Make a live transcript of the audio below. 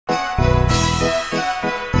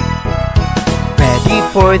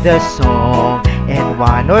for the song, and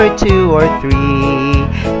 1 or 2 or 3.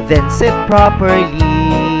 Then sit properly.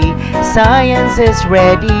 Science is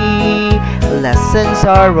ready. Lessons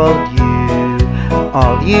are all you.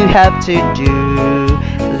 All you have to do.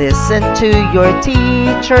 Listen to your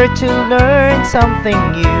teacher to learn something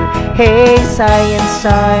new. Hey, science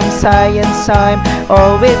time, science time.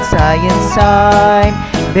 Oh, it's science time.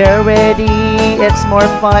 They're ready, it's more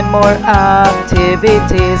fun, more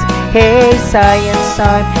activities. Hey, science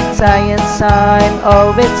time, science time.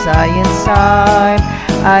 Oh, it's science time.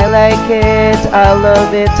 I like it, I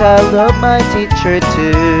love it, I love my teacher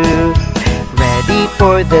too. Ready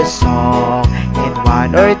for the song in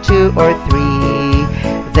 1 or 2 or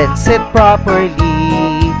 3. Then sit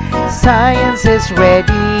properly. Science is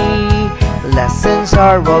ready. Lessons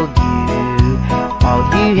are all you. All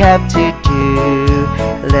you have to do.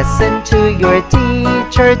 Listen to your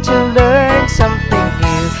teacher to learn something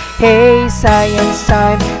new. Hey, science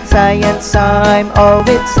time, science time. Oh,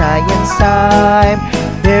 it's science time.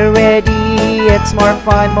 They're ready, it's more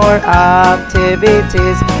fun, more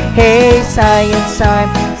activities. Hey, science time,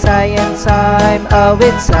 science time. Oh,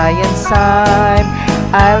 it's science time.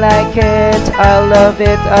 I like it, I love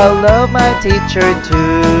it, I love my teacher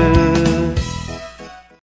too.